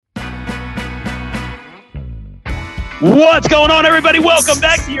What's going on, everybody? Welcome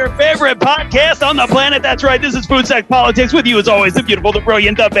back to your favorite podcast on the planet. That's right. This is Food Sex Politics. With you, as always, the beautiful, the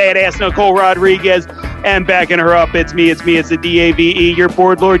brilliant, the badass Nicole Rodriguez. And backing her up, it's me. It's the DAVE, your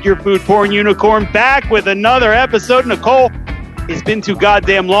board lord, your food porn unicorn, back with another episode. Nicole, it's been too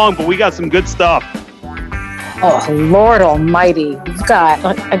goddamn long, but we got some good stuff. Oh, Lord Almighty.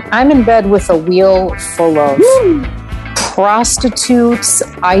 I'm in bed with a wheel full of prostitutes,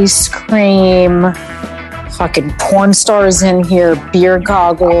 ice cream, fucking porn stars in here, beer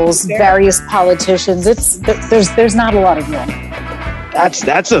goggles, various politicians. There's not a lot of room.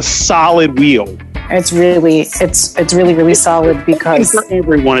 That's a solid wheel. It's really solid because it's for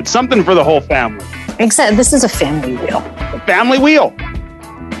everyone. It's something for the whole family. Exactly. This is a family wheel. A family wheel.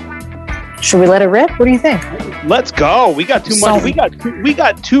 Should we let it rip? What do you think? Let's go. We got too much. We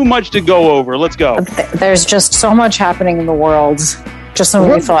got too much to go over. Let's go. There's just so much happening in the world. Just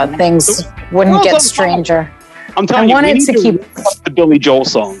when we thought things wouldn't get stranger. I'm telling you, we need to keep the Billy Joel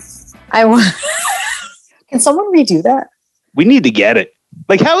song. Can someone redo that? We need to get it.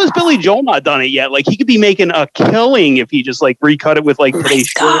 Like, how has Billy Joel not done it yet? Like, he could be making a killing if he just like recut it with like today's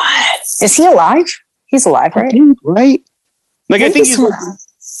shit. Is he alive? He's alive, right? Right. Like, I think he's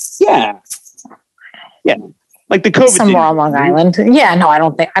yeah. Like the COVID somewhere on Long Island. Yeah, no, I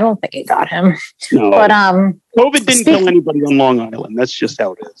don't think it got him. No. But COVID didn't kill anybody on Long Island. That's just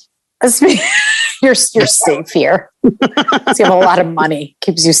how it is. You're safe here. So you have a lot of money,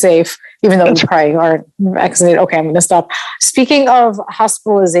 keeps you safe, even though you probably aren't vaccinated. Okay, I'm going to stop. Speaking of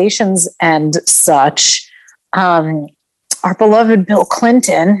hospitalizations and such, our beloved Bill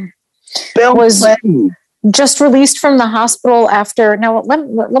Clinton was just released from the hospital after. Now,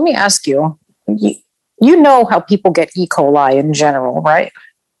 let me ask you. You know how people get E. coli in general, right?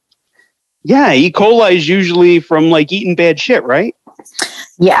 Yeah, E. coli is usually from like eating bad shit, right?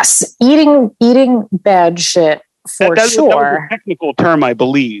 Yes, eating bad shit for sure. That was a technical term, I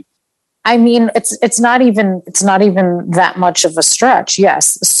believe. I mean, it's not even that much of a stretch.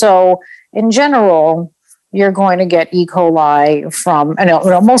 Yes, so in general, you're going to get E. coli from. I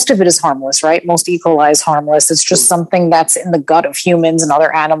know most of it is harmless, right? Most E. coli is harmless. It's just something that's in the gut of humans and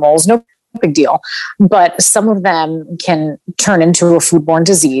other animals. No big deal. But some of them can turn into a foodborne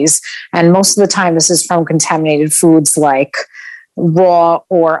disease. And most of the time, this is from contaminated foods like raw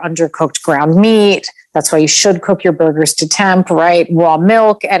or undercooked ground meat. That's why you should cook your burgers to temp, right? Raw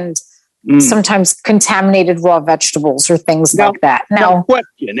milk and sometimes contaminated raw vegetables or things like that. Now,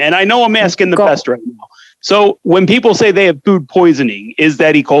 question, and I know I'm asking the best right now. So when people say they have food poisoning, is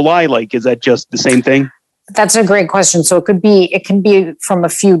that E. coli? Like, is that just the same thing? That's a great question. So it can be from a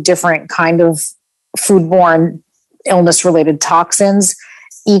few different kind of foodborne illness-related toxins.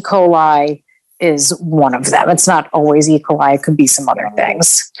 E. coli is one of them. It's not always E. coli. It could be some other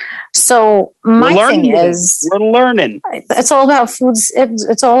things. So my thing is, we're learning. It's all about foods.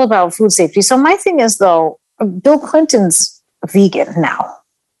 It's all about food safety. So my thing is, though, Bill Clinton's vegan now,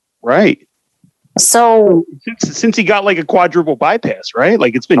 right? So since he got like a quadruple bypass, right?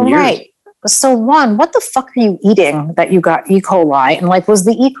 Like it's been years. Right. So one, what the fuck are you eating that you got E. coli? And like, was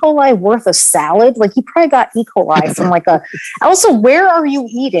the E. coli worth a salad? Like you probably got E. coli from like also, where are you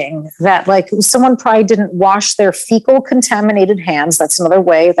eating that like someone probably didn't wash their fecal contaminated hands? That's another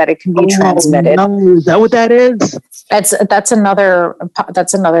way that it can be transmitted. No. Is that what that is? That's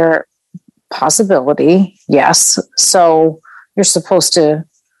another possibility. Yes. So you're supposed to,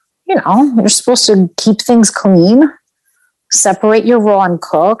 keep things clean. Separate your raw and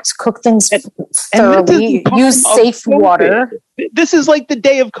cooked. Cook things thoroughly. Use safe water. This is like the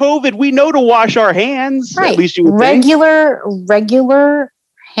day of COVID. We know to wash our hands. Right. At least you would regular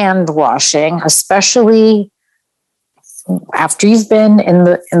hand washing, especially after you've been in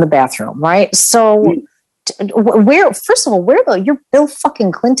the bathroom. Right. So where though? You're Bill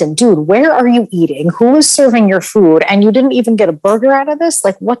fucking Clinton, dude. Where are you eating? Who is serving your food? And you didn't even get a burger out of this?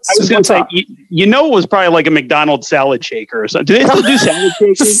 Like, what's? I was going to say, it was probably like a McDonald's salad shaker or something. Do they still do salad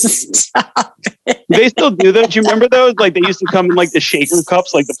shakers? Do they still do those? Do you remember those? Like they used to come in like the shaker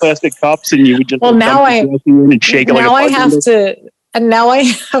cups, like the plastic cups, and you would just shake it. Now I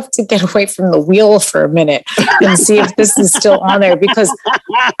have to get away from the wheel for a minute and see if this is still on there because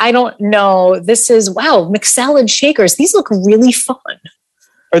I don't know. This is, McSalad shakers. These look really fun.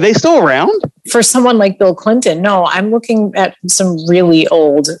 Are they still around? For someone like Bill Clinton? No, I'm looking at some really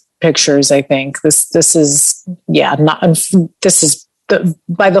old pictures, I think. This is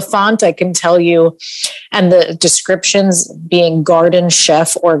by the font, I can tell you, and the descriptions being garden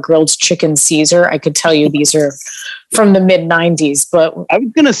chef or grilled chicken Caesar, I could tell you these are from the mid 90s. But I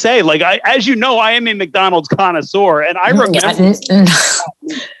was going to say, like, as you know, I am a McDonald's connoisseur, and I remember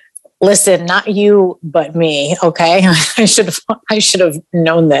Listen, not you, but me. Okay, I should have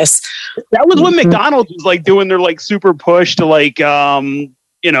known this. That was when McDonald's was like doing their like super push to like,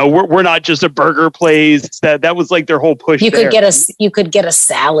 we're not just a burger place. That was like their whole push. You could get a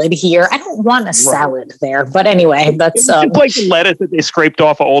salad here. I don't want a salad there, but anyway, that's like the lettuce that they scraped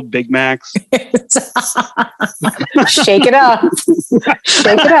off of old Big Macs. Shake it up.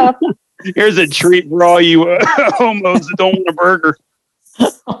 Shake it up. Here's a treat for all you homos that don't want a burger.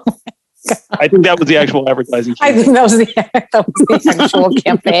 Oh I think that was the actual advertising campaign. I think that was the actual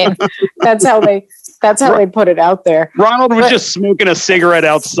campaign. That's how they put it out there. Ronald was just smoking a cigarette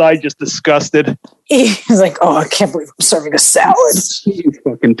outside, just disgusted. He's like, "Oh, I can't believe I'm serving a salad." You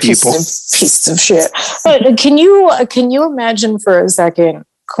fucking people, pieces of shit. But can you imagine for a second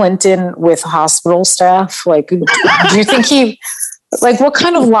Clinton with hospital staff? Like, do you think he? Like, what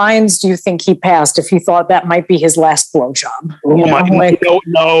kind of lines do you think he passed if he thought that might be his last blowjob?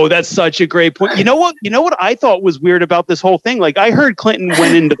 No, that's such a great point. You know what I thought was weird about this whole thing? Like, I heard Clinton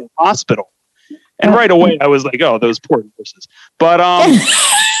went into the hospital, and right away I was like, "Oh, those poor nurses." But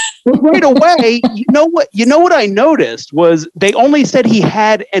right away, you know what I noticed was they only said he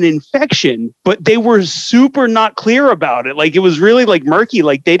had an infection, but they were super not clear about it. Like, it was really like murky.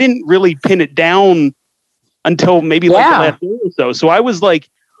 Like, they didn't really pin it down until maybe like the last year or so. So I was like,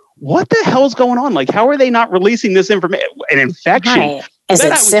 what the hell's going on? Like, how are they not releasing this information? An infection? Right. Is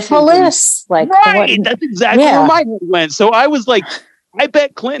it syphilis? Like, right. That's exactly where my head went. So I was like, I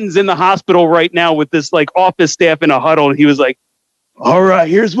bet Clinton's in the hospital right now with this like office staff in a huddle. And he was like, all right,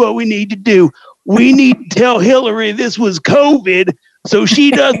 here's what we need to do. We need to tell Hillary this was COVID so she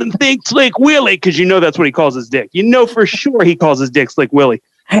doesn't think Slick Willie, because that's what he calls his dick. For sure he calls his dick Slick Willie.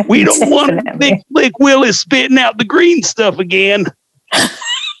 We don't want to think Slick Willie spitting out the green stuff again.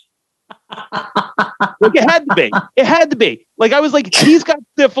 Like, it had to be. It had to be. Like, I was like, he's got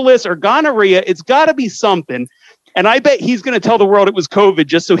syphilis or gonorrhea. It's got to be something. And I bet he's going to tell the world it was COVID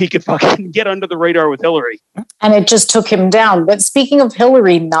just so he could fucking get under the radar with Hillary. And it just took him down. But speaking of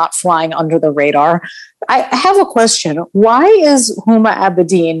Hillary not flying under the radar, I have a question. Why is Huma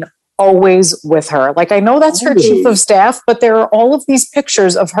Abedin always with her? Like, I know that's her chief of staff, but there are all of these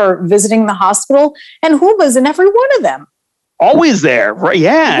pictures of her visiting the hospital, and Huma's in every one of them. Always there, right?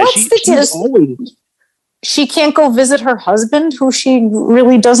 Yeah. What's the deal? She can't go visit her husband, who she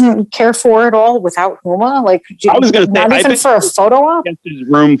really doesn't care for at all, without Huma. Like, I was going to say, not even for a photo op. His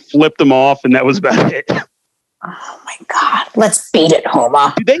room, flipped him off, and that was about it. Oh my God! Let's beat it,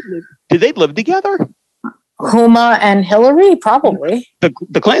 Huma. Do they live together? Huma and Hillary, probably. The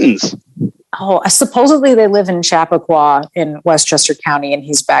Clintons. Oh, supposedly they live in Chappaqua in Westchester County, and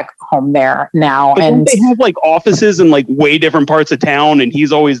he's back home there now. But and they have like offices in like way different parts of town, and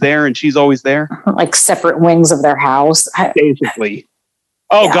he's always there and she's always there. Like separate wings of their house. Basically.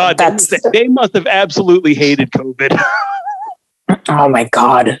 Oh yeah, God, they must have absolutely hated COVID. Oh my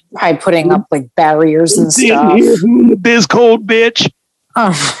God. By putting up like barriers and stuff. Biz cold bitch.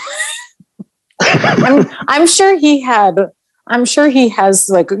 I'm sure he has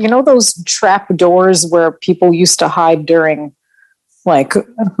like, those trap doors where people used to hide during like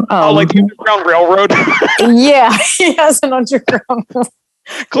like the Underground Railroad. Yeah, he has an underground.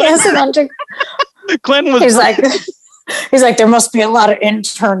 Clinton was he's like, there must be a lot of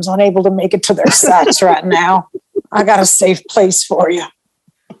interns unable to make it to their sets right now. I got a safe place for you.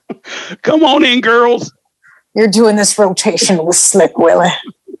 Come on in, girls. You're doing this rotation with Slick Willie.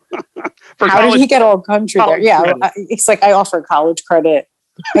 How did he get all country there? Yeah, it's like, I offer college credit.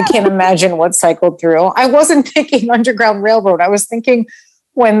 I can't imagine what cycled through. I wasn't thinking Underground Railroad. I was thinking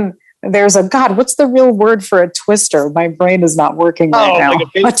when there's what's the real word for a twister? My brain is not working right now.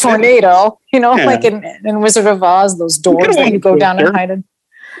 Like a tornado, like in Wizard of Oz, those doors that you go down and hide in.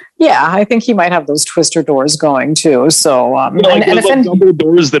 Yeah, I think he might have those twister doors going too. So, double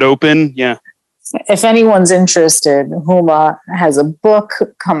doors that open. Yeah. If anyone's interested, Huma has a book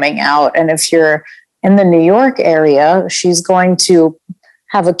coming out. And if you're in the New York area, she's going to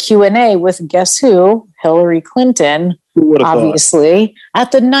have a Q&A with guess who? Hillary Clinton, obviously,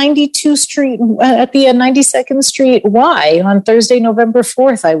 at the 92nd Street, at the 92nd Street Y on Thursday, November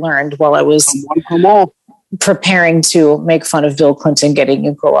 4th, I learned while I was preparing to make fun of Bill Clinton getting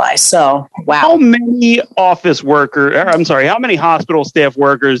E. coli. So, wow. How many how many hospital staff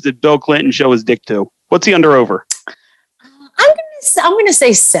workers did Bill Clinton show his dick to? What's he over? I'm going to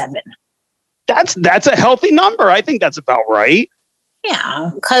say 7. That's a healthy number. I think that's about right.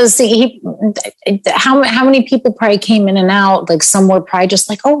 Yeah, because how many people probably came in and out? Like, some were probably just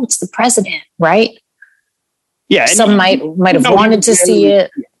like, oh, it's the president, right? Yeah. Some might have wanted to see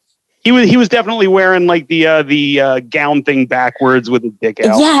it. He was definitely wearing like the gown thing backwards with his dick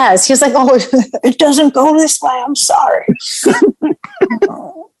out. Yes, he was like, "Oh, it doesn't go this way. I'm sorry."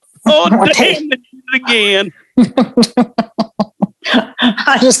 Oh, damn it again!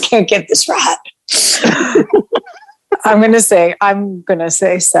 I just can't get this right. I'm gonna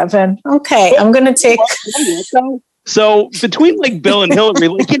say 7. Okay, I'm gonna take. So between like Bill and Hillary,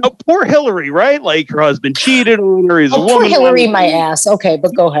 like, you know, poor Hillary, right? Like her husband cheated on her. He's a woman. Poor Hillary, my ass. Okay,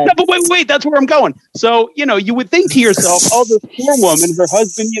 but go ahead. No, but wait, that's where I'm going. So, you know, you would think to yourself, oh, this poor woman, her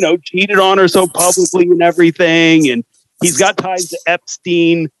husband, you know, cheated on her so publicly and everything, and he's got ties to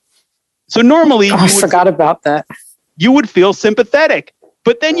Epstein. So normally, I forgot about that. You would feel sympathetic,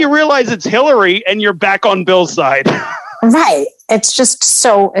 but then you realize it's Hillary, and you're back on Bill's side. Right. It's just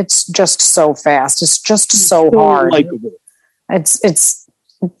so fast. It's just so hard. Unlikable.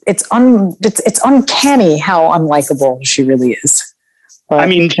 It's uncanny how unlikable she really is. But, I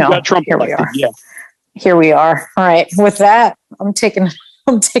mean, she got Trump here elected. we are. Yeah. Here we are. All right. With that, I'm taking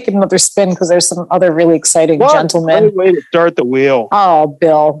another spin because there's some other really exciting gentlemen. What a way to start the wheel. Oh,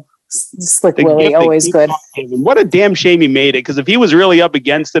 Bill. Slick Willie, always good. What a damn shame he made it, because if he was really up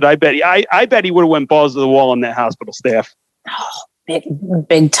against it, I bet he would have went balls to the wall on that hospital staff. Oh,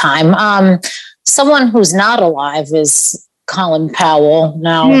 big time. Someone who's not alive is Colin Powell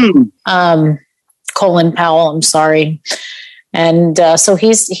now. Colin Powell, I'm sorry. And so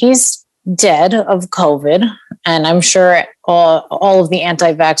he's dead of COVID. And I'm sure all of the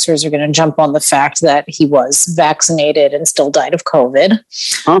anti-vaxxers are going to jump on the fact that he was vaccinated and still died of COVID.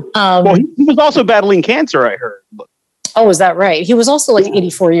 Huh? Well, he was also battling cancer, I heard. Oh, is that right? He was also like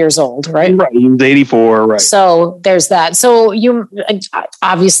 84 years old, right? Right, he was 84, right. So there's that. So you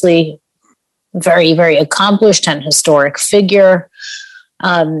obviously very, very accomplished and historic figure.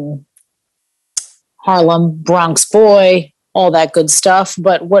 Harlem, Bronx boy, all that good stuff.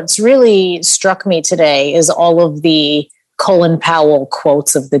 But what's really struck me today is all of the Colin Powell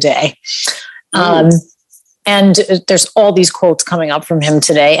quotes of the day. And there's all these quotes coming up from him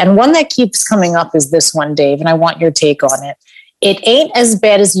today. And one that keeps coming up is this one, Dave, and I want your take on it. It ain't as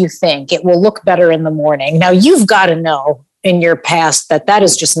bad as you think. It will look better in the morning. Now, you've got to know in your past that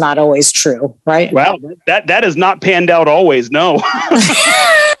is just not always true, right? Well, that has not panned out always, no.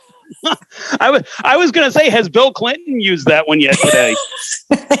 I was going to say, has Bill Clinton used that one yet today?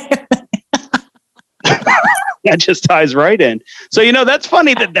 That just ties right in. So, you know, that's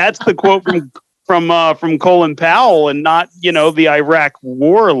funny that's the quote from Colin Powell, and not, you know, the Iraq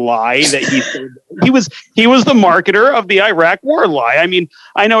war lie that he said. He was the marketer of the Iraq war lie. I mean,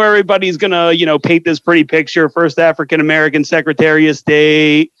 I know everybody's gonna, you know, paint this pretty picture: first African American Secretary of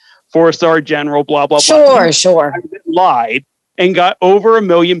State, 4-star general, blah blah blah. Sure. Lied and got over 1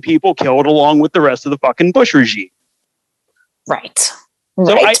 million people killed, along with the rest of the fucking Bush regime. Right.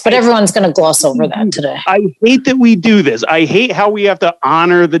 Right, but everyone's going to gloss over that today. I hate that we do this. I hate how we have to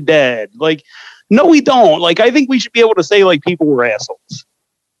honor the dead. Like, no, we don't. Like, I think we should be able to say, like, people were assholes.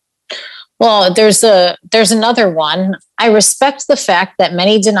 Well, there's another one. I respect the fact that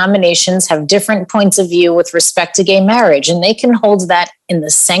many denominations have different points of view with respect to gay marriage, and they can hold that in the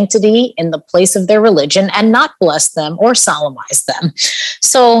sanctity, in the place of their religion, and not bless them or solemnize them.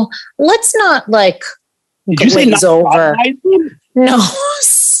 So let's not, like, glaze over. No,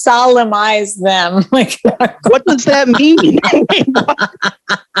 solemnize them. Like, what does that mean?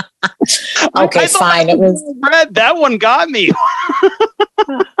 Okay, fine. It was Brad. That one got me.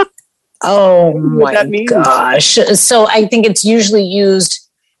 Oh my gosh. So I think it's usually used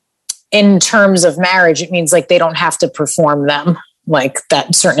in terms of marriage. It means like they don't have to perform them, like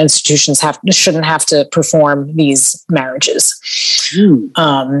that certain institutions shouldn't have to perform these marriages.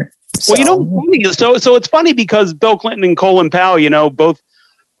 Well, you know, so it's funny because Bill Clinton and Colin Powell, you know, both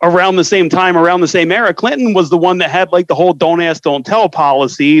around the same time, around the same era. Clinton was the one that had like the whole "don't ask, don't tell"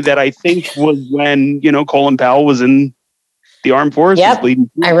 policy that I think was when, you know, Colin Powell was in the armed forces. Yep,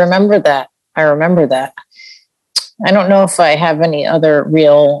 I remember that. I don't know if I have any other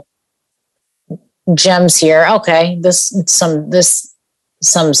real gems here. Okay, this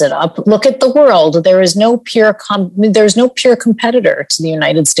sums it up. Look at the world. There is no pure there's no pure competitor to the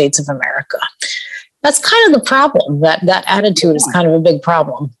United States of America. That's kind of the problem. That attitude is kind of a big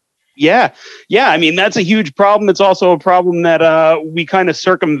problem. Yeah. I mean, that's a huge problem. It's also a problem that we kind of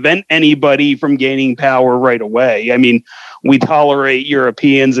circumvent anybody from gaining power right away. I mean, we tolerate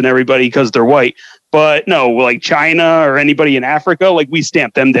Europeans and everybody because they're white. But no, like China or anybody in Africa, like we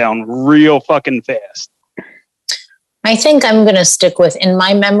stamp them down real fucking fast. I think I'm going to stick with, in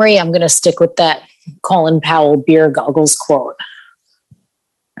my memory, I'm going to stick with that Colin Powell beer goggles quote.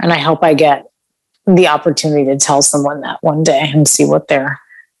 And I hope I get the opportunity to tell someone that one day and see what their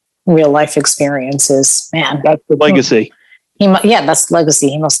real life experiences. Man, That's the legacy. That's the legacy.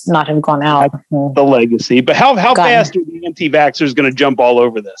 He must not have gone out. The legacy. But how fast are the anti-vaxxers going to jump all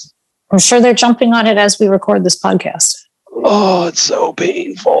over this? I'm sure they're jumping on it as we record this podcast. Oh, it's so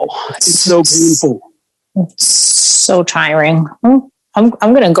painful. It's so painful. It's so tiring. I'm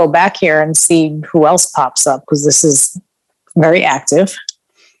going to go back here and see who else pops up because this is very active.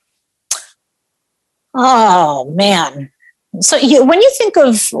 Oh man! So when you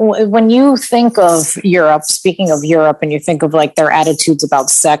think of Europe, speaking of Europe, and you think of like their attitudes about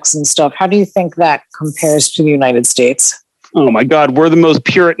sex and stuff, how do you think that compares to the United States? Oh my God, we're the most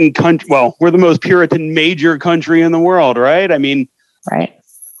Puritan country. Well, we're the most Puritan major country in the world, right? I mean, right.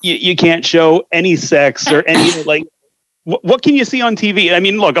 You can't show any sex or any like. What can you see on TV? I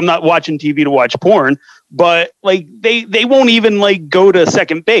mean, look, I'm not watching TV to watch porn, but like they won't even like go to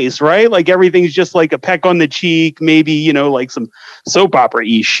second base, right? Like everything's just like a peck on the cheek, maybe, you know, like some soap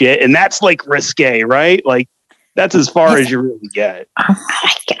opera-y shit. And that's like risque, right? Like that's as far as you really get.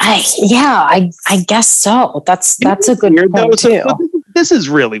 I guess so. That's a good point too. This is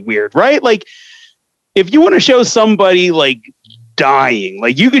really weird, right? Like if you want to show somebody like dying,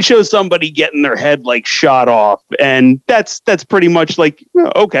 like you could show somebody getting their head like shot off, and that's pretty much like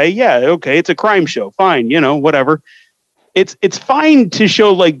okay, it's a crime show, fine, you know, whatever. It's fine to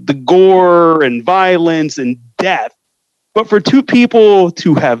show like the gore and violence and death, but for two people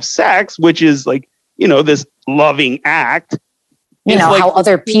to have sex, which is like, you know, this loving act, you know, like how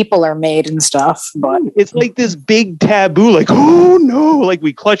other people are made and stuff, but it's like this big taboo, like, oh no, like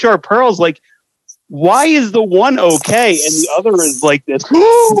we clutch our pearls, like why is the one okay and the other is like this?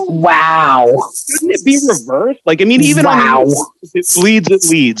 Wow. Shouldn't it be reversed? Like, I mean, even on if it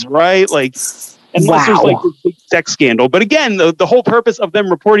leads, right? Like, unless there's like this big sex scandal. But again, the whole purpose of them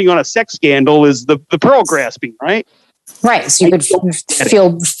reporting on a sex scandal is the pearl grasping, right? Right. So you could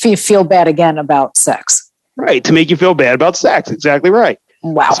feel bad again about sex. Right. To make you feel bad about sex. Exactly right.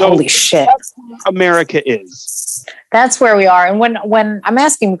 Wow. So holy shit. That's where America is. That's where we are. And when I'm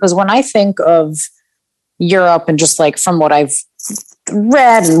asking, because when I think of Europe and just like from what I've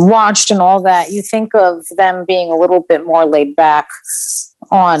read and watched and all that, you think of them being a little bit more laid back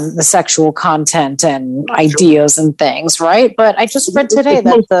on the sexual content and ideas and things, right? But I just read today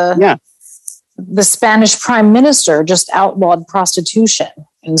that the Spanish prime minister just outlawed prostitution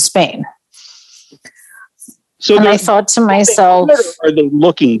in Spain. So I thought to myself, what are they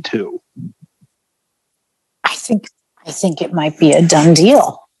looking to? I think it might be a done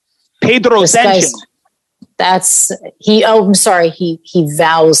deal. Pedro Sanchez. He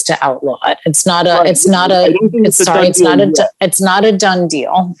vows to outlaw it. It's not a done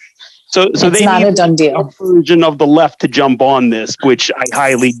deal. So they not need a done deal. A version of the left to jump on this, which I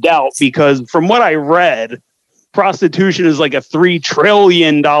highly doubt, because from what I read, prostitution is like a $3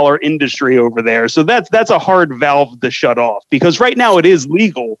 trillion industry over there. So that's a hard valve to shut off, because right now it is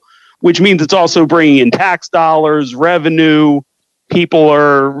legal, which means it's also bringing in tax dollars, revenue. People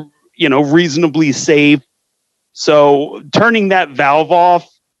are, you know, reasonably safe. So turning that valve off,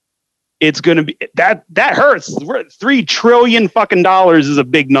 it's going to be that hurts. $3 trillion fucking dollars is a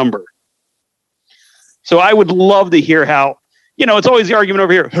big number. So I would love to hear how, you know, it's always the argument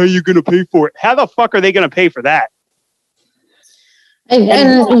over here. How are you going to pay for it? How the fuck are they going to pay for that? And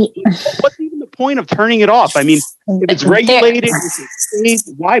what's even the point of turning it off? I mean, if it's regulated,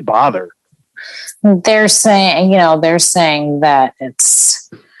 why bother? They're saying that it's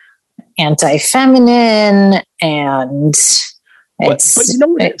anti-feminine and it's not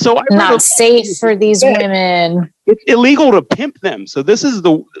safe for these women. It's illegal to pimp them. So this is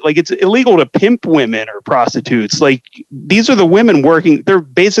it's illegal to pimp women or prostitutes. Like, these are the women working. They're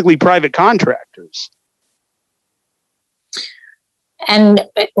basically private contractors. And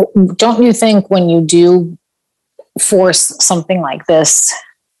don't you think when you do force something like this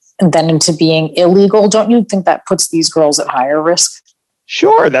and then into being illegal, don't you think that puts these girls at higher risk?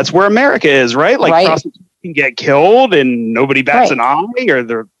 Sure, that's where America is, right? Like, prostitutes can get killed and nobody bats an eye, or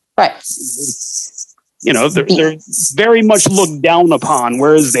they're you know, they're very much looked down upon.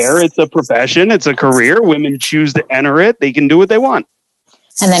 Whereas it's a profession, it's a career. Women choose to enter it; they can do what they want.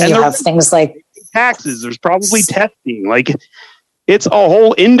 And then you have things like taxes. There's probably testing. Like, it's a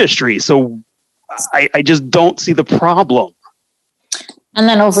whole industry. So I just don't see the problem. And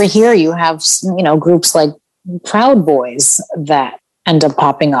then over here, you have, you know, groups like Proud Boys that end up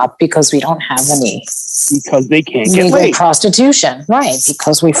popping up because we don't have any. Because they can't get legal laid. Prostitution. Right.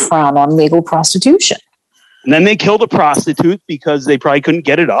 Because we frown on legal prostitution. And then they killed a prostitute because they probably couldn't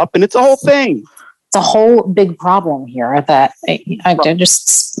get it up. And it's a whole thing. It's a whole big problem here that I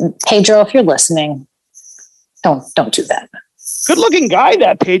just, Pedro, if you're listening, don't do that. Good-looking guy,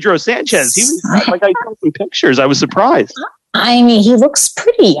 that Pedro Sanchez. He was like, I saw some pictures. I was surprised. I mean, he looks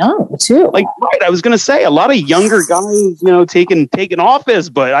pretty young too. Like, right, I was going to say, a lot of younger guys, taking office,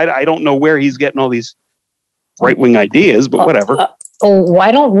 but I don't know where he's getting all these right-wing ideas, but whatever.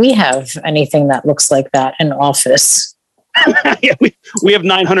 Why don't we have anything that looks like that in office? Yeah, we have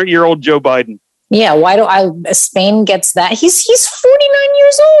 900-year-old Joe Biden. Yeah, why do Spain gets that? He's 49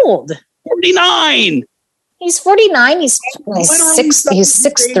 years old. 49. He's 49. He's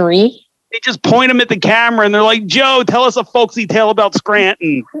 6'3". They just point him at the camera and they're like, Joe, tell us a folksy tale about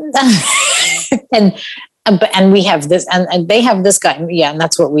Scranton. and we have this, and they have this guy. Yeah, and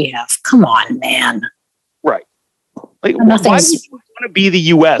that's what we have. Come on, man. Right. Like, why would you want to be the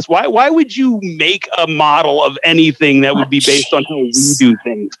U.S.? Why would you make a model of anything that would be based on how we do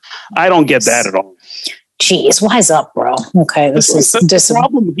things? I don't get that at all. Jeez, wise up, bro. Okay, the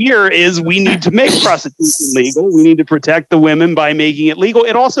problem here is we need to make prostitution legal. We need to protect the women by making it legal.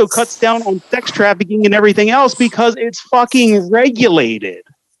 It also cuts down on sex trafficking and everything else because it's fucking regulated.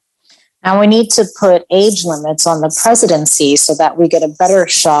 And we need to put age limits on the presidency so that we get a better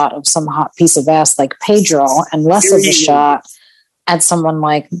shot of some hot piece of ass like Pedro and less of a shot at someone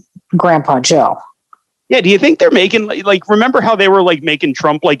like Grandpa Joe. Yeah, do you think they're making, like, remember how they were, like, making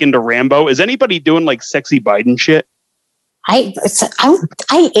Trump, like, into Rambo? Is anybody doing, like, sexy Biden shit? I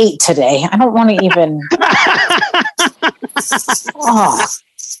ate today. I don't want to even... Oh,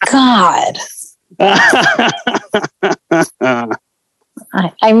 God.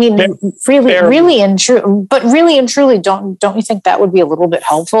 I mean, really and truly, don't you think that would be a little bit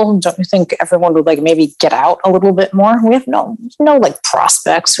helpful? Don't you think everyone would, like, maybe get out a little bit more? We have no like,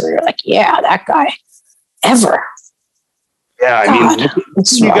 prospects where you're like, yeah, that guy. Ever. Yeah, I mean,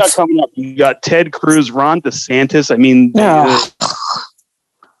 you got coming up. You got Ted Cruz, Ron DeSantis. I mean,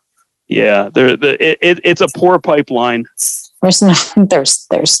 it's a poor pipeline. There's no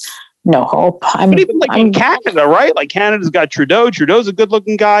hope. But even like in Canada, right? Like Canada's got Trudeau. Trudeau's a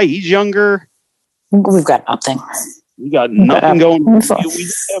good-looking guy. He's younger. We've got nothing. We got nothing going on. We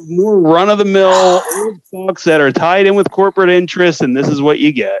have more run-of-the-mill old folks that are tied in with corporate interests, and this is what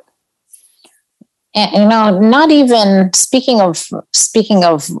you get. And, not even speaking of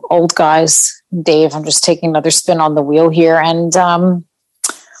old guys, Dave, I'm just taking another spin on the wheel here. And I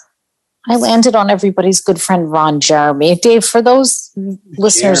landed on everybody's good friend, Ron Jeremy. Dave, for those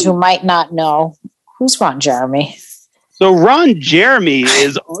listeners who might not know, who's Ron Jeremy? So Ron Jeremy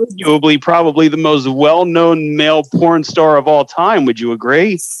is arguably probably the most well-known male porn star of all time. Would you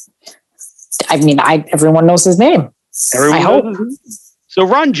agree? I mean, everyone knows his name. Everyone knows his name. So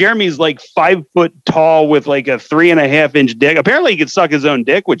Ron Jeremy's like 5 foot tall with like a 3.5 inch dick. Apparently he could suck his own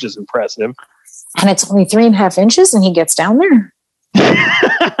dick, which is impressive. And it's only 3.5 inches and he gets down there?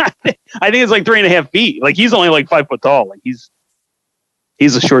 I think it's like 3.5 feet. Like he's only like 5 foot tall. Like he's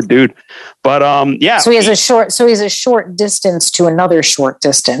a short dude. But yeah. So he's a short distance to another short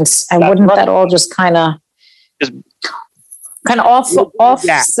distance. And wouldn't that all just kind of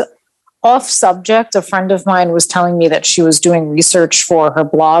off subject? A friend of mine was telling me that she was doing research for her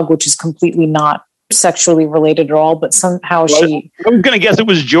blog, which is completely not sexually related at all, but somehow I was going to guess it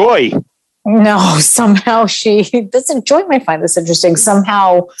was Joy. No, somehow Joy might find this interesting.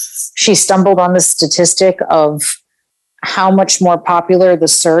 Somehow she stumbled on the statistic of how much more popular the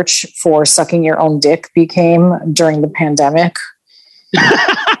search for sucking your own dick became during the pandemic.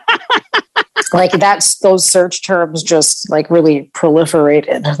 Like those search terms just like really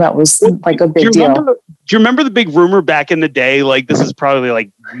proliferated. That was like a big deal. Do you remember the big rumor back in the day? Like this is probably like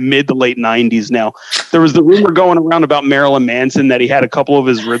mid to late 90s now. There was the rumor going around about Marilyn Manson that he had a couple of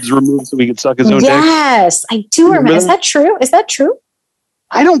his ribs removed so he could suck his own dick. Yes, I do remember. Is that true?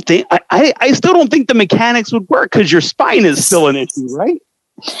 I don't think, I still don't think the mechanics would work because your spine is still an issue, right?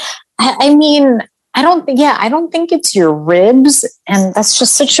 I mean, I don't think it's your ribs. And that's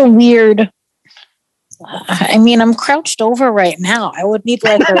just such a weird... I mean, I'm crouched over right now. I would need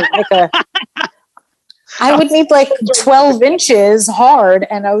like 12 inches hard,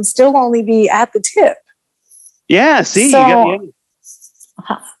 and I would still only be at the tip. Yeah, see,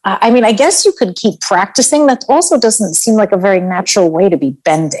 I mean, I guess you could keep practicing. That also doesn't seem like a very natural way to be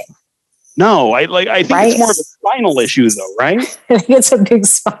bending. No, I think it's more of a spinal issue, though, right? I think it's a big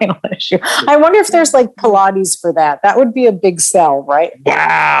spinal issue. I wonder if there's like Pilates for that. That would be a big sell, right?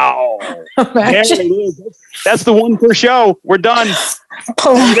 Wow. That's the one per show. We're done.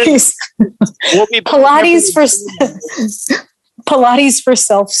 Pilates. Pilates for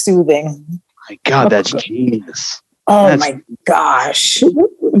self-soothing. My God, that's genius. Oh my gosh.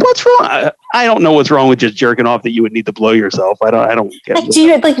 What's wrong? I don't know what's wrong with just jerking off that you would need to blow yourself. I don't get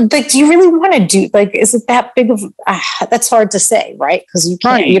like, do you really want to do, like, is it that big of, that's hard to say, right? Because you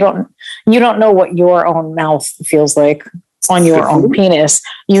can't, right. you don't know what your own mouth feels like on your own penis.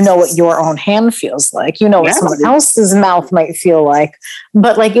 You know what your own hand feels like. You know what someone else's mouth might feel like.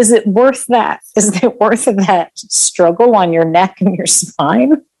 But like, is it worth that? Is it worth that struggle on your neck and your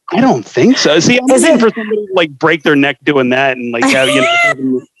spine? I don't think so. See, I'm looking for somebody to like break their neck doing that and like have, you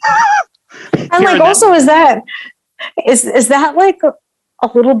know. And like, also, is that like a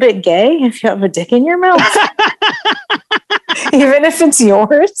little bit gay if you have a dick in your mouth? Even if it's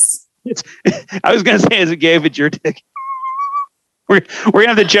yours? I was going to say, is it gay if it's your dick? We're going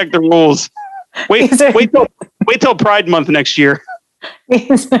to have to check the rules. Wait till Pride Month next year.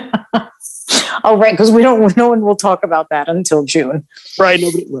 Oh, right, because no one will talk about that until June. Right,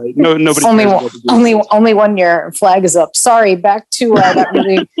 nobody. Only 1 year flag is up. Sorry, back to that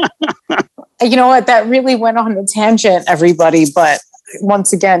really. You know what? That really went on a tangent, everybody. But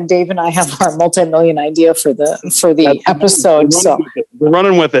once again, Dave and I have our multi-million idea for the episode. We're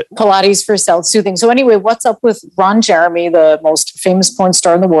running with it. Pilates for self-soothing. So anyway, what's up with Ron Jeremy, the most famous porn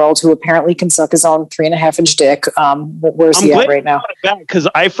star in the world, who apparently can suck his own 3.5-inch dick? Where's he at right now? Because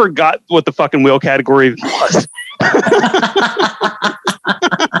I forgot what the fucking wheel category was.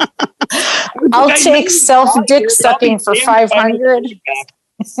 I'll take self-dick sucking for 500.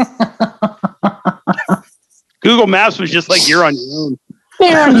 Google Maps was just like, you're on your own.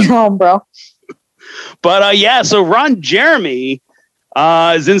 You're on your own, bro. But so Ron Jeremy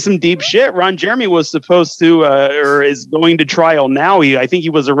is in some deep shit. Ron Jeremy was supposed to, or is going to trial now. I think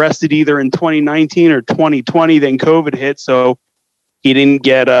he was arrested either in 2019 or 2020. Then COVID hit, so he didn't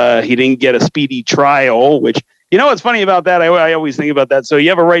get a speedy trial. Which, you know what's funny about that? I always think about that. So you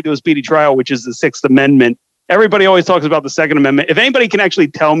have a right to a speedy trial, which is the Sixth Amendment. Everybody always talks about the Second Amendment. If anybody can actually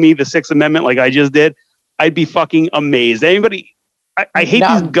tell me the Sixth Amendment like I just did, I'd be fucking amazed. Anybody? I hate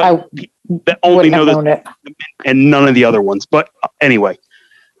these guys that only know this and none of the other ones. But anyway,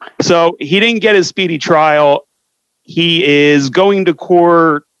 so he didn't get his speedy trial. He is going to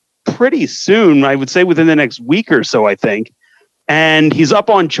court pretty soon. I would say within the next week or so, I think. And he's up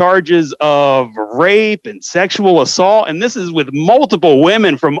on charges of rape and sexual assault. And this is with multiple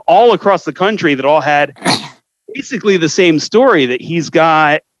women from all across the country that all had basically the same story, that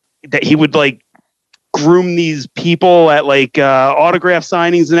he would like groom these people at like autograph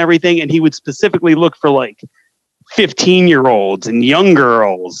signings and everything. And he would specifically look for like 15-year-olds and young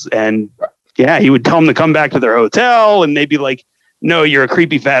girls. And yeah, he would tell them to come back to their hotel and they'd be like, no, you're a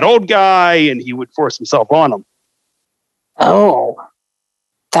creepy fat old guy. And he would force himself on them. Oh,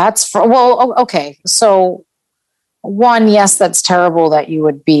 okay. So one, yes, that's terrible that you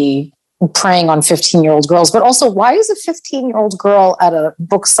would be preying on 15-year-old girls, but also, why is a 15-year-old girl at a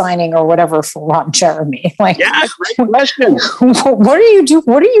book signing or whatever for Ron Jeremy? Like, yeah, great question. What are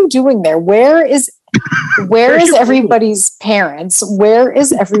you doing there? Where is everybody's parents? Where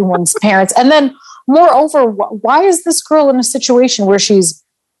is everyone's parents? And then, moreover, why is this girl in a situation where she's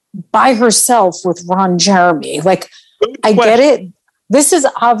by herself with Ron Jeremy? Like, I get it. This is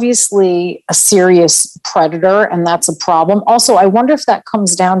obviously a serious predator, and that's a problem. Also, I wonder if that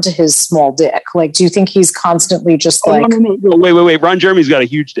comes down to his small dick. Like, do you think he's constantly just like... No. Wait. Ron Jeremy's got a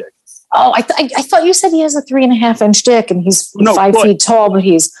huge dick. Oh, I thought you said he has a 3.5-inch dick, and he's 5 feet tall, but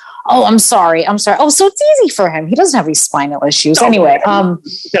he's... Oh, I'm sorry. Oh, so it's easy for him. He doesn't have these spinal issues. No, anyway.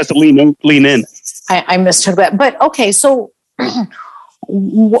 He has to lean in. I mistook that. But, okay, so...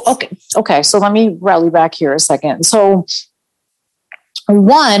 Okay, so let me rally back here a second. So...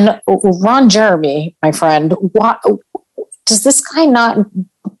 One, Ron Jeremy, my friend, does this guy not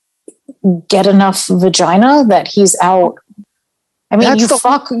get enough vagina that he's out? I mean,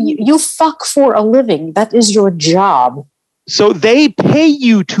 you fuck for a living. That is your job. So they pay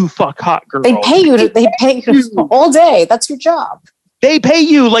you to fuck hot girls. They pay you all day. That's your job. They pay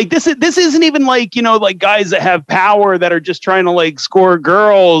you. Like this isn't even like, you know, like guys that have power that are just trying to like score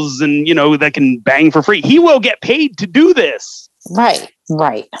girls and, you know, that can bang for free. He will get paid to do this. Right.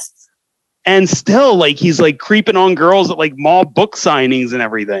 And still, like, he's like creeping on girls at like mall book signings and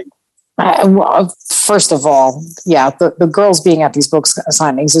everything. Well, first of all, yeah, the girls being at these book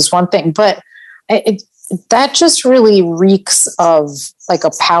signings is one thing, but that just really reeks of like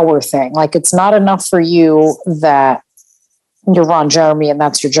a power thing. Like, it's not enough for you that you're Ron Jeremy and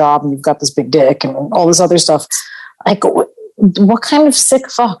that's your job and you've got this big dick and all this other stuff. Like, what kind of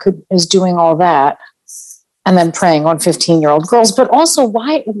sick fuck is doing all that? And then preying on 15-year-old girls. But also,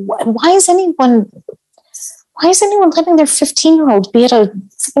 why is anyone why is anyone letting their 15-year-old be at a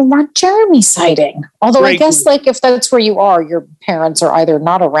Ron Jeremy sighting? Although I guess like if that's where you are, your parents are either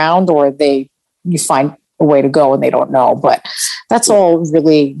not around or you find a way to go and they don't know. But that's all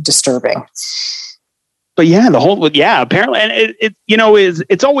really disturbing. But yeah, apparently, and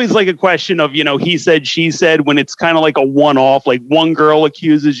it's always like a question of, he said, she said, when it's kind of like a one-off, like one girl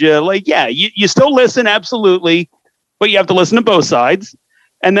accuses you, like, yeah, you still listen, absolutely, but you have to listen to both sides.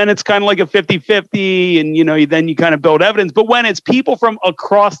 And then it's kind of like a 50-50 and, then you kind of build evidence. But when it's people from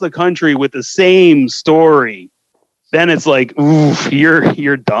across the country with the same story, then it's like, oof,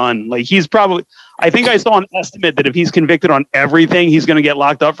 you're done. Like I think I saw an estimate that if he's convicted on everything, he's going to get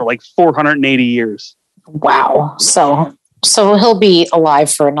locked up for like 480 years. Wow. So he'll be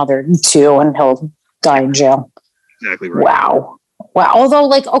alive for another 2 and he'll die in jail. Exactly right. Wow. Although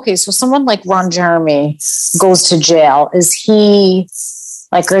so someone like Ron Jeremy goes to jail. Is he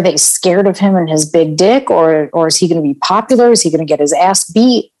are they scared of him and his big dick, or is he going to be popular? Is he going to get his ass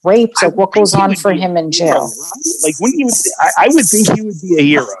beat, raped? Like what goes on for him in jail? Like I would think he would be a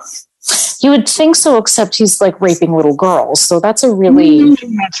hero. You would think so, except he's like raping little girls. So that's a really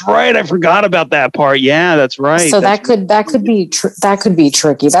that's right. I forgot about that part. Yeah, that's right. So that could be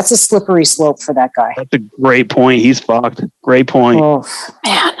tricky. That's a slippery slope for that guy. That's a great point. He's fucked. Great point. Oh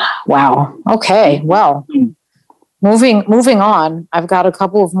man! Wow. Okay. Well, moving on. I've got a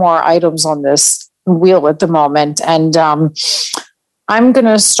couple of more items on this wheel at the moment, and I'm going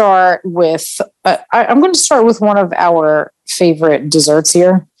to start with one of our favorite desserts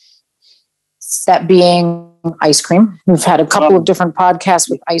here. That being ice cream. We've had a couple of different podcasts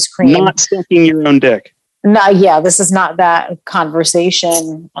with ice cream. Not sucking your own dick. No, yeah, this is not that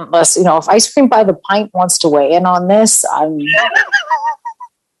conversation. Unless, if Ice Cream by the Pint wants to weigh in on this,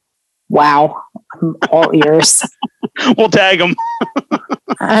 wow, I'm all ears. We'll tag them.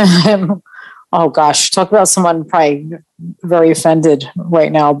 Oh gosh, talk about someone probably very offended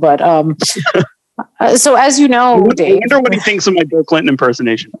right now. But so as you know, Dave, I wonder what he thinks of my Bill Clinton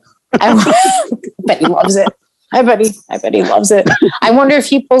impersonation. I bet he loves it. I bet he loves it. I wonder if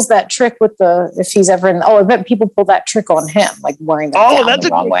he pulls that trick if he's ever in. Oh, I bet people pull that trick on him, like wearing that gown that's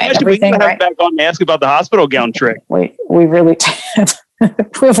the wrong way and everything. We can right? have back on and ask about the hospital gown trick. We really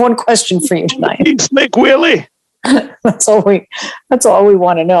we have one question for you tonight. Slick Willie. That's all we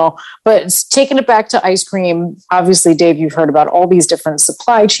want to know. But taking it back to ice cream, obviously, Dave, you've heard about all these different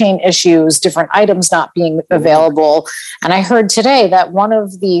supply chain issues, different items not being available. And I heard today that one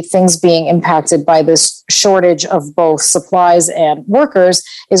of the things being impacted by this shortage of both supplies and workers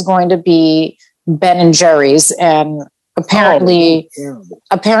is going to be Ben & Jerry's. And apparently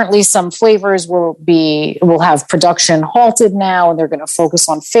some flavors will have production halted now, and they're going to focus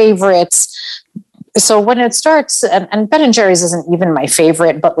on favorites. So when it starts, and Ben & Jerry's isn't even my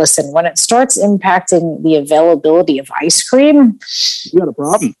favorite, but listen, when it starts impacting the availability of ice cream, you got a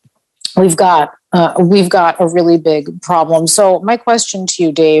problem. We've got a really big problem. So my question to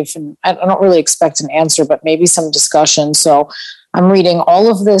you, Dave, and I don't really expect an answer, but maybe some discussion. So I'm reading all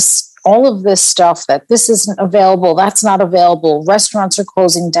of this stuff that this isn't available, that's not available. Restaurants are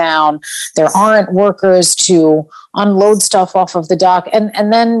closing down. There aren't workers to unload stuff off of the dock.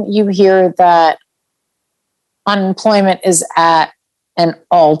 And then you hear that unemployment is at an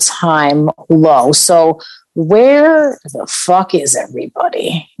all-time low. So where the fuck is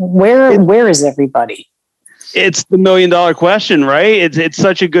everybody? Where is everybody? It's the $1 million question, right? It's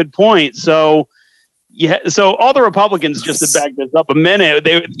such a good point. So so all the Republicans, just to back this up a minute,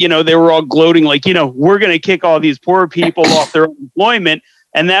 they were all gloating like, we're going to kick all these poor people off their unemployment.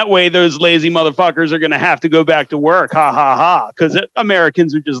 And that way those lazy motherfuckers are going to have to go back to work. Ha ha ha. Because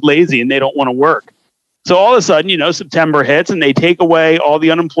Americans are just lazy and they don't want to work. So all of a sudden, September hits and they take away all the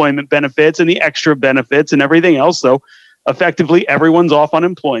unemployment benefits and the extra benefits and everything else. So effectively, everyone's off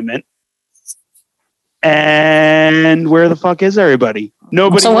unemployment. And where the fuck is everybody?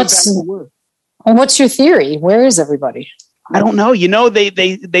 Nobody. So what's your theory? Where is everybody? I don't know.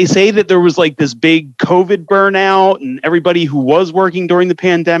 They say that there was like this big COVID burnout, and everybody who was working during the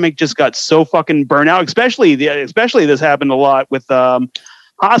pandemic just got so fucking burnt out. Especially this happened a lot with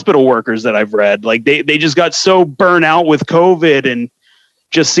hospital workers that I've read. Like they just got so burnt out with COVID and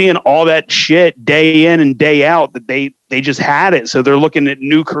just seeing all that shit day in and day out that they just had it. So they're looking at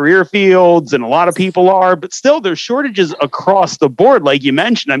new career fields, and a lot of people are, but still there's shortages across the board. Like you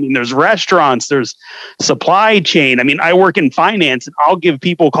mentioned, I mean, there's restaurants, there's supply chain. I mean, I work in finance and I'll give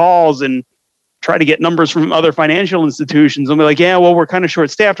people calls and try to get numbers from other financial institutions. I'll be like, yeah, well, we're kind of short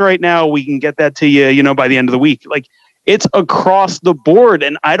staffed right now. We can get that to you, by the end of the week. Like, it's across the board.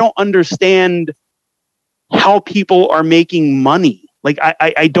 And I don't understand how people are making money. Like,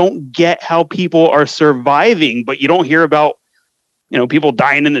 I don't get how people are surviving, but you don't hear about, people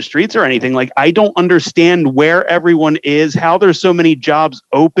dying in the streets or anything. Like, I don't understand where everyone is, how there's so many jobs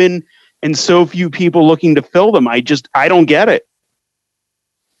open and so few people looking to fill them. I don't get it.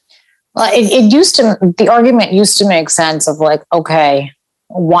 Well, the argument used to make sense of like, okay,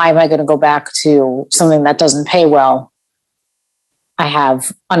 why am I going to go back to something that doesn't pay well? I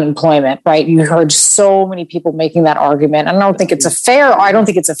have unemployment, right? You heard so many people making that argument. I don't think it's a fair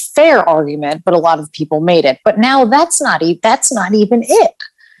argument, but a lot of people made it. But now that's not even it.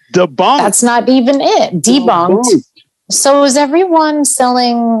 Debunked. That's not even it. Debunked. So is everyone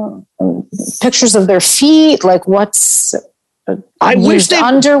selling pictures of their feet? Like what's used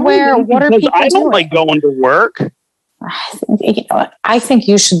underwear? What are people I don't doing? like going to work. I think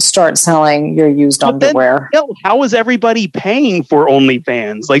you should start selling your used underwear. Then, how is everybody paying for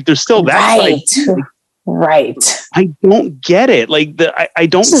OnlyFans? Like, there's still that side. Right. I don't get it. Like, I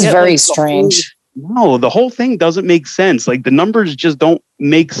don't. This is very strange. The whole thing doesn't make sense. Like, the numbers just don't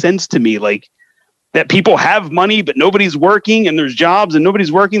make sense to me. Like, that people have money, but nobody's working, and there's jobs and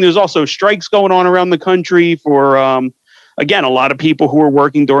nobody's working. There's also strikes going on around the country for, again, a lot of people who are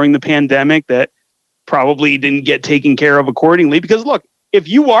working during the pandemic that probably didn't get taken care of accordingly. Because look, if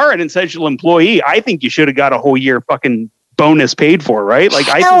you are an essential employee, I think you should have got a whole year fucking bonus paid for, right? Like,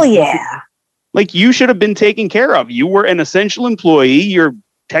 like you should have been taken care of. You were an essential employee. You're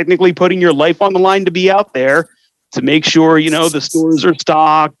technically putting your life on the line to be out there to make sure, the stores are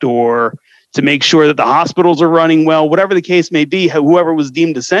stocked or to make sure that the hospitals are running well, whatever the case may be. Whoever was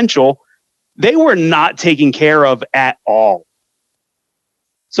deemed essential, they were not taken care of at all.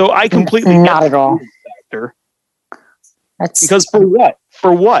 So I completely not at all. Because for what?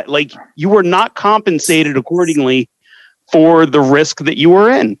 For what? Like, you were not compensated accordingly for the risk that you were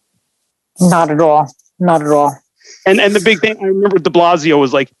in. Not at all. Not at all. And the big thing, I remember de Blasio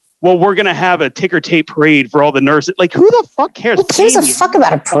was like, well, we're going to have a ticker tape parade for all the nurses. Like, who the fuck cares? Who cares a fuck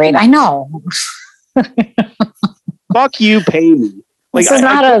about a parade? I know. Fuck you, pay me. Like, this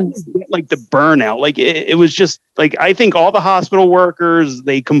is like the burnout. Like, it was just like, I think all the hospital workers,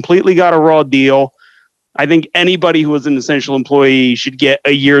 they completely got a raw deal. I think anybody who was an essential employee should get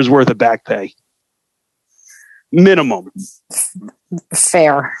a year's worth of back pay. Minimum.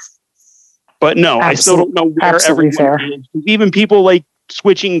 Fair. But no, I still don't know where everyone is. Even people like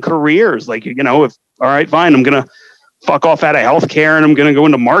switching careers, like, if, all right, fine, I'm going to fuck off out of healthcare and I'm going to go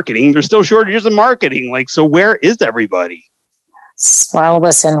into marketing. There's still shortages in marketing. Like, so where is everybody? Well,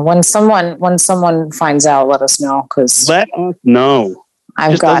 listen, when someone finds out, let us know. Because let us know.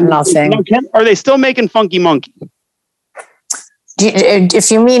 I've got nothing. Are they still making Funky Monkey?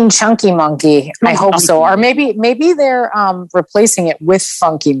 If you mean Chunky Monkey, I hope so. Or maybe they're replacing it with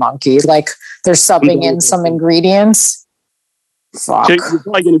Funky Monkey. Like they're subbing in some ingredients. Fuck. So you're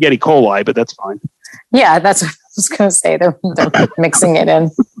probably going to get E. coli, but that's fine. Yeah, that's what I was going to say. They're mixing it in.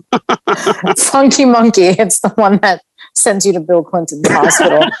 Funky Monkey. It's the one that sends you to Bill Clinton's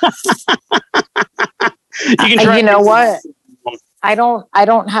hospital. You know what? I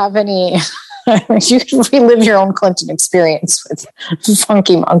don't have any. You can relive your own Clinton experience with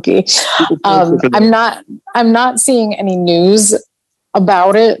Funky Monkey. I'm not seeing any news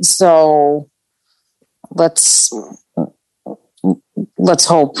about it, so let's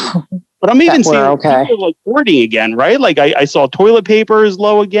hope. But I'm even seeing okay. people like hoarding again, right? Like I saw toilet paper is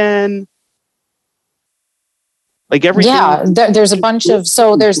low again. Like everything. Yeah, there's a bunch of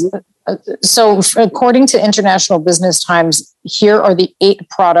so according to International Business Times, here are the 8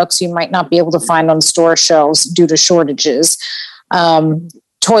 products you might not be able to find on store shelves due to shortages.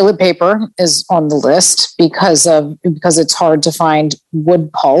 Toilet paper is on the list because it's hard to find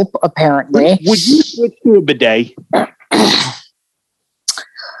wood pulp. Apparently, would you switch to a bidet?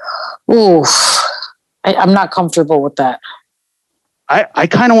 Ooh, I'm not comfortable with that. I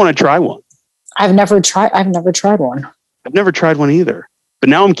kind of want to try one. I've never tried one. I've never tried one either. But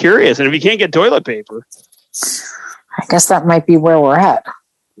now I'm curious. And if you can't get toilet paper, I guess that might be where we're at.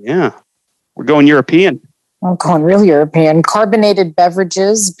 Yeah. We're going European. I'm going real European. Carbonated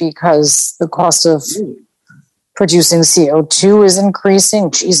beverages, because the cost of producing CO2 is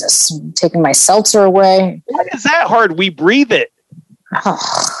increasing. Jesus, I'm taking my seltzer away. Why is that hard? We breathe it. Oh,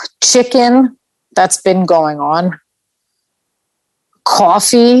 chicken, that's been going on.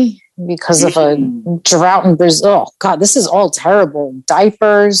 Coffee, because of a drought in Brazil. Oh, God, this is all terrible.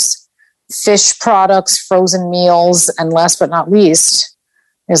 Diapers, fish products, frozen meals, and last but not least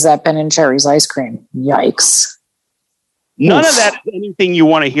is that Ben & Jerry's ice cream. Yikes. None of that is anything you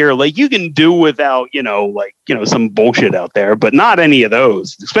want to hear. Like, you can do without, some bullshit out there, but not any of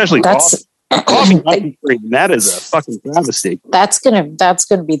those, especially coffee. Coffee ice cream. That is a fucking travesty. That's gonna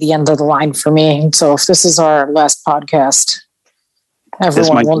be the end of the line for me. So if this is our last podcast,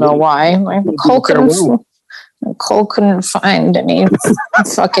 everyone will know why. Cole couldn't find any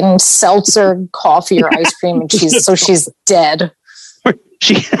fucking seltzer, coffee, or ice cream, and she's dead.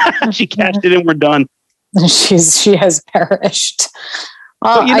 She cashed it and we're done. She has perished.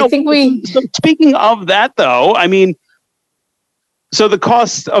 I think we. So speaking of that, though, I mean, so the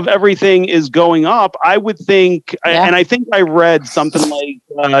cost of everything is going up. I would think, and I think I read something like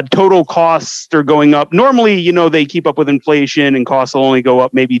total costs are going up. Normally, they keep up with inflation and costs will only go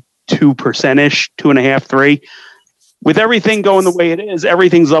up maybe 2%, 2.5%, 3%. With everything going the way it is,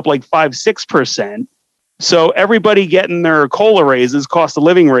 everything's up like 5-6%. So everybody getting their COLA raises, cost of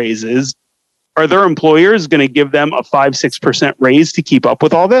living raises, are their employers going to give them a 5-6% raise to keep up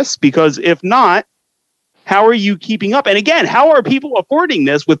with all this? Because if not, how are you keeping up? And again, how are people affording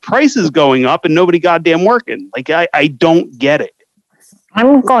this with prices going up and nobody goddamn working? Like, I don't get it.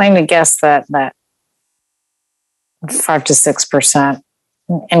 I'm going to guess that 5 to 6%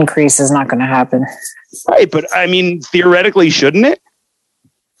 increase is not going to happen. Right, but I mean, theoretically, shouldn't it?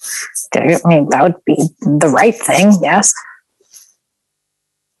 I mean, that would be the right thing, yes.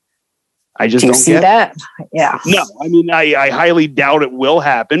 I just don't see that. Yeah. No, I mean, I highly doubt it will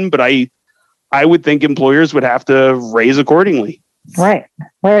happen, but I would think employers would have to raise accordingly. Right.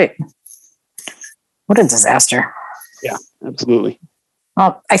 What a disaster. Yeah, absolutely.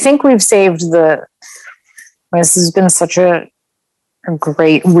 Well, I think we've saved this has been such a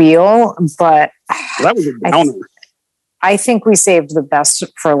great wheel, but that was a downer. I think we saved the best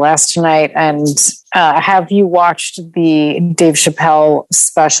for last tonight. And have you watched the Dave Chappelle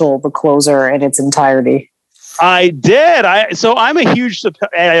special, The Closer, in its entirety? I did. I'm a huge Chappelle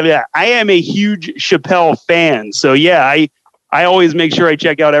fan. So yeah, I always make sure I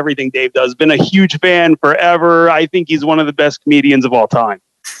check out everything Dave does. Been a huge fan forever. I think he's one of the best comedians of all time.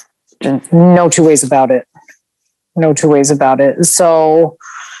 No two ways about it. So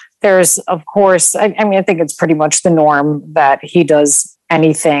there's, of course, I mean, I think it's pretty much the norm that he does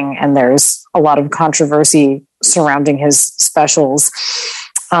anything, and there's a lot of controversy surrounding his specials.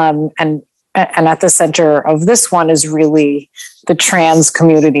 And at the center of this one is really the trans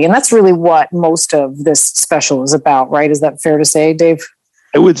community. And that's really what most of this special is about, right? Is that fair to say, Dave?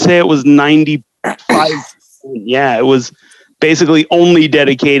 I would say it was 95%. Yeah, it was basically only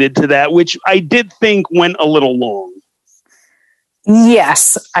dedicated to that, which I did think went a little long.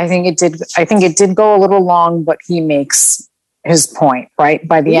 Yes, I think it did. I think it did go a little long, but he makes his point, right?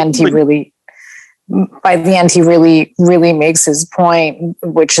 By the end, he really makes his point,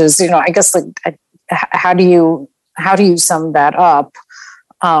 which is, I guess, like, how do you sum that up?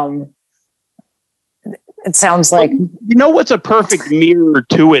 It sounds like, what's a perfect mirror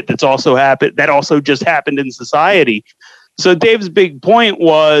to it that's also happened, that also just happened in society. So Dave's big point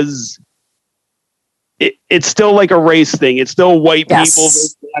was, it's still like a race thing. It's still white people,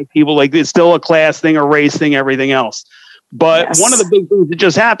 black people. Like, it's still a class thing, a race thing, everything else. But one of the big things that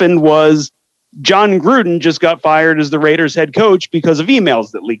just happened was John Gruden just got fired as the Raiders head coach because of emails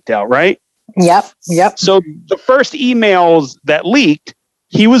that leaked out, right? Yep. So the first emails that leaked,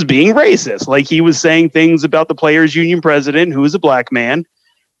 he was being racist. Like, he was saying things about the players union president, who is a black man,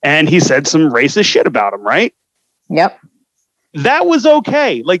 and he said some racist shit about him, right? Yep. That was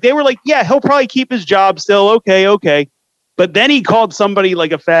okay. Like, they were like, yeah, he'll probably keep his job still. Okay. But then he called somebody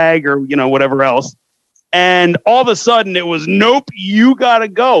like a fag or, whatever else. And all of a sudden it was, nope, you gotta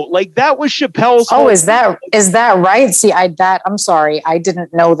go. Like, that was Chappelle's. Oh, is that right? See, I'm sorry. I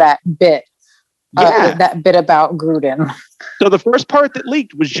didn't know that bit. Yeah. That bit about Gruden. So the first part that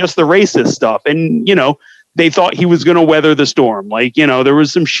leaked was just the racist stuff. And, they thought he was going to weather the storm. Like, there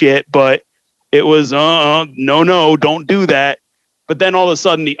was some shit, but it was, no, don't do that. But then all of a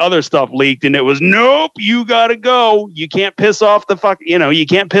sudden the other stuff leaked and it was, nope, you gotta go. You can't piss off you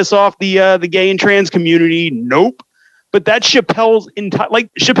can't piss off the gay and trans community. Nope. But that's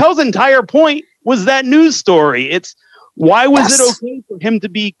Chappelle's entire point was that news story. It's, why was it okay for him to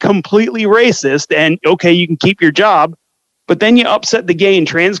be completely racist and okay, you can keep your job, but then you upset the gay and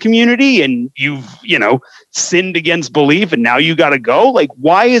trans community and you've, sinned against belief and now you gotta go? Like,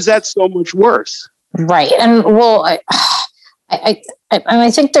 why is that so much worse? Right. And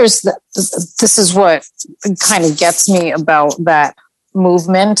I think this is what kind of gets me about that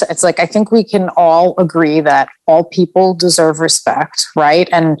movement. It's like, I think we can all agree that all people deserve respect, right?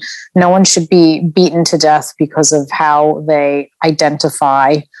 And no one should be beaten to death because of how they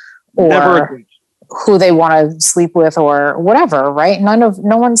identify or who they want to sleep with or whatever, right?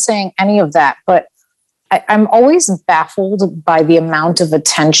 No one's saying any of that. But I'm always baffled by the amount of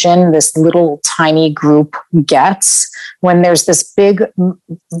attention this little tiny group gets when there's this big,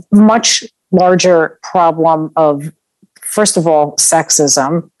 much larger problem of, first of all,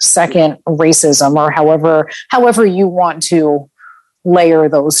 sexism, second, racism, or however you want to layer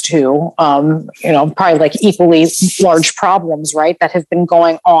those two, probably like equally large problems, right, that have been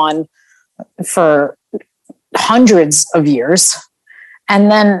going on for hundreds of years. And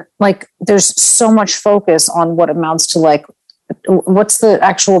then, like, there's so much focus on what amounts to, like, what's the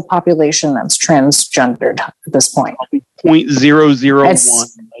actual population that's transgendered at this point? 0.001.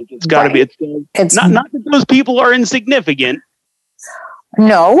 It's got to be. It's not that those people are insignificant.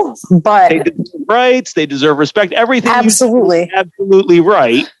 No, but they deserve rights. They deserve respect. Everything. Absolutely, absolutely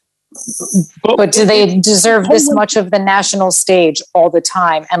right. But do they deserve this much of the national stage all the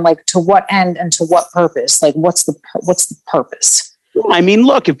time? And, like, to what end and to what purpose? Like, what's the purpose? I mean,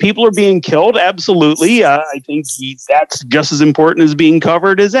 look, if people are being killed, absolutely. I think that's just as important as being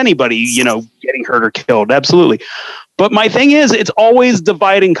covered as anybody, getting hurt or killed. Absolutely. But my thing is, it's always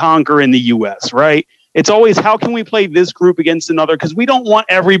divide and conquer in the U.S., right? It's always, how can we play this group against another? Because we don't want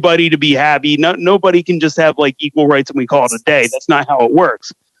everybody to be happy. Nobody can just have, like, equal rights and we call it a day. That's not how it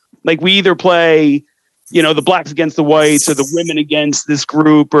works. Like, we either play, the blacks against the whites or the women against this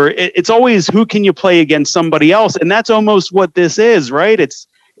group, or it's always who can you play against somebody else. And that's almost what this is, right?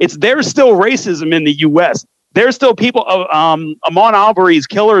 There's still racism in the U.S. There's still people, Ahmaud Arbery's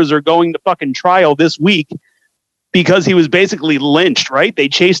killers are going to fucking trial this week because he was basically lynched, right? They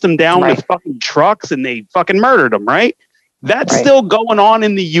chased him down with fucking trucks and they fucking murdered him, right? That's still going on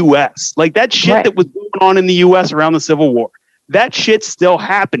in the U.S. Like, that shit that was going on in the U.S. around the Civil War, that shit's still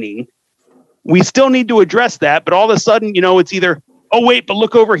happening. We still need to address that, but all of a sudden, it's either, oh, wait, but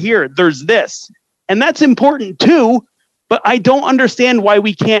look over here, there's this. And that's important too, but I don't understand why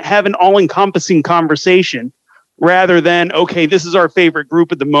we can't have an all-encompassing conversation rather than, okay, this is our favorite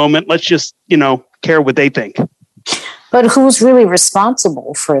group at the moment. Let's just, care what they think. But who's really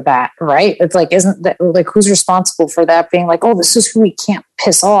responsible for that, right? It's like, isn't that, like, who's responsible for that being like, oh, this is who we can't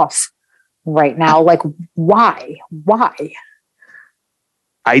piss off right now? Like, why?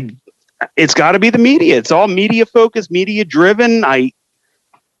 It's got to be the media. It's all media focused, media driven. I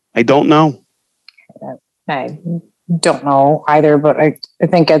don't know. I don't know either, but I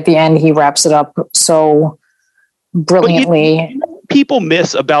think at the end he wraps it up so brilliantly. People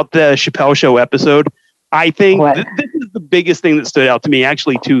miss about the Chappelle Show episode. I think this is the biggest thing that stood out to me.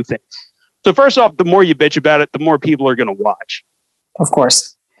 Actually, two things. So first off, the more you bitch about it, the more people are going to watch. Of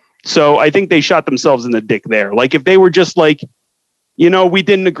course. So I think they shot themselves in the dick there. Like, if they were just like, we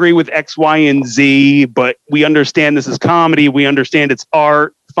didn't agree with X, Y, and Z, but we understand this is comedy. We understand it's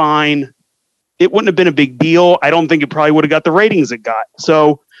art. Fine. It wouldn't have been a big deal. I don't think it probably would have got the ratings it got.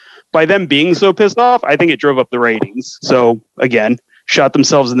 So by them being so pissed off, I think it drove up the ratings. So again, shot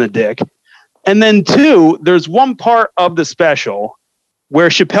themselves in the dick. And then two, there's one part of the special where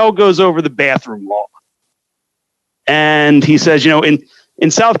Chappelle goes over the bathroom law. And he says, in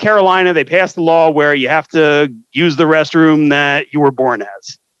South Carolina, they passed a law where you have to use the restroom that you were born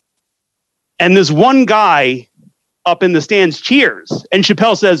as. And this one guy up in the stands cheers. And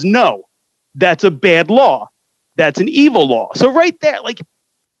Chappelle says, no, that's a bad law. That's an evil law. So right there, like,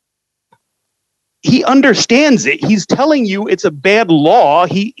 he understands it. He's telling you it's a bad law.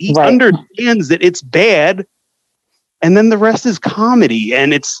 He understands that it's bad. And then the rest is comedy.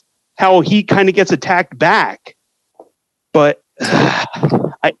 And it's how he kind of gets attacked back. But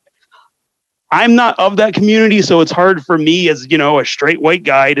I'm not of that community, so it's hard for me as, a straight white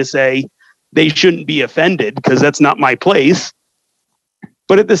guy to say they shouldn't be offended because that's not my place.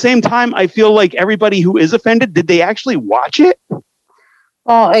 But at the same time, I feel like everybody who is offended, did they actually watch it?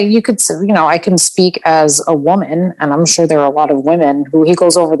 Well, you could, I can speak as a woman, and I'm sure there are a lot of women who he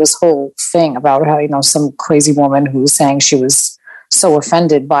goes over this whole thing about how, some crazy woman who's saying she was so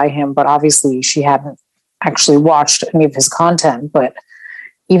offended by him, but obviously she hadn't actually watched any of his content. But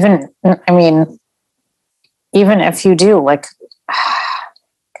even if you do, like, I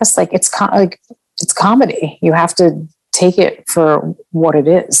guess, like, it's comedy. You have to take it for what it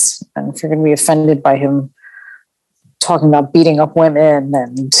is. And if you're going to be offended by him talking about beating up women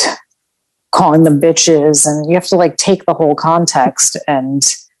and calling them bitches, and you have to, like, take the whole context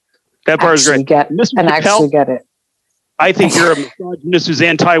and that part is great. Actually get it. I think you're a misogynist who's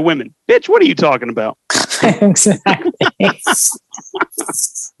anti-women. Bitch, what are you talking about? Exactly.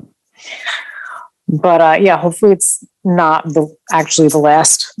 But hopefully it's not actually the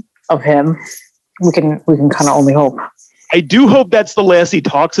last of him. We can kind of only hope. I do hope that's the last he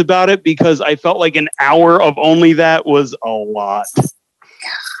talks about it, because I felt like an hour of only that was a lot.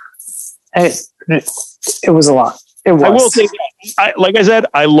 It was a lot. It was. I will say, like I said,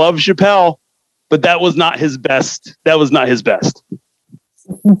 I love Chappelle, but that was not his best. That was not his best.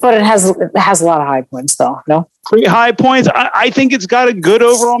 But it has a lot of high points, though. No, pretty high points. I think it's got a good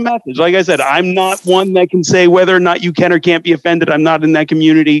overall message. Like I said, I'm not one that can say whether or not you can or can't be offended. I'm not in that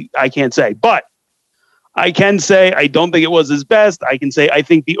community. I can't say, but I can say I don't think it was his best. I can say I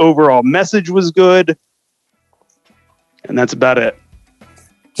think the overall message was good, and that's about it.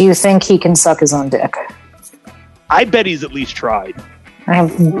 Do you think he can suck his own dick? I bet he's at least tried. I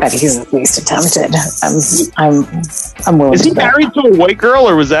bet he's at least attempted. I'm willing. Is he to bet. married to a white girl,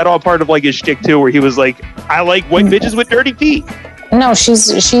 or was that all part of like his shtick too, where he was like, "I like white bitches with dirty feet"? No,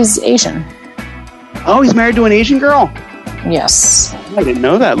 she's Asian. Oh, he's married to an Asian girl. Yes, I didn't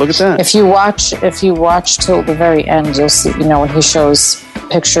know that. Look at that. If you watch till the very end, you'll see. You know, when he shows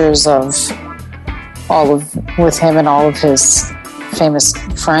pictures of with him and all of his famous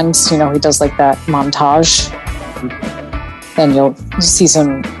friends. You know, he does like that montage. And you'll see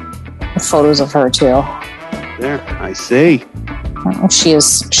some photos of her too. There, I see. She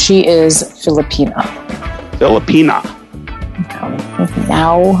is Filipina. Filipina.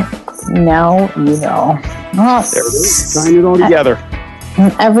 Now you know. Well, there it is. Tying it all together.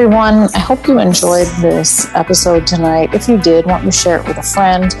 Everyone, I hope you enjoyed this episode tonight. If you did, why don't you share it with a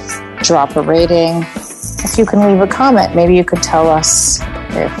friend? Drop a rating. If you can leave a comment, maybe you could tell us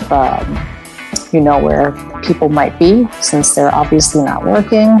if you know where people might be, since they're obviously not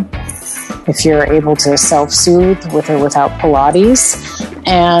working. If you're able to self-soothe with or without Pilates.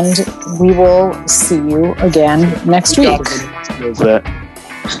 And we will see you again next week.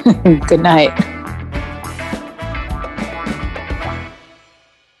 Good night.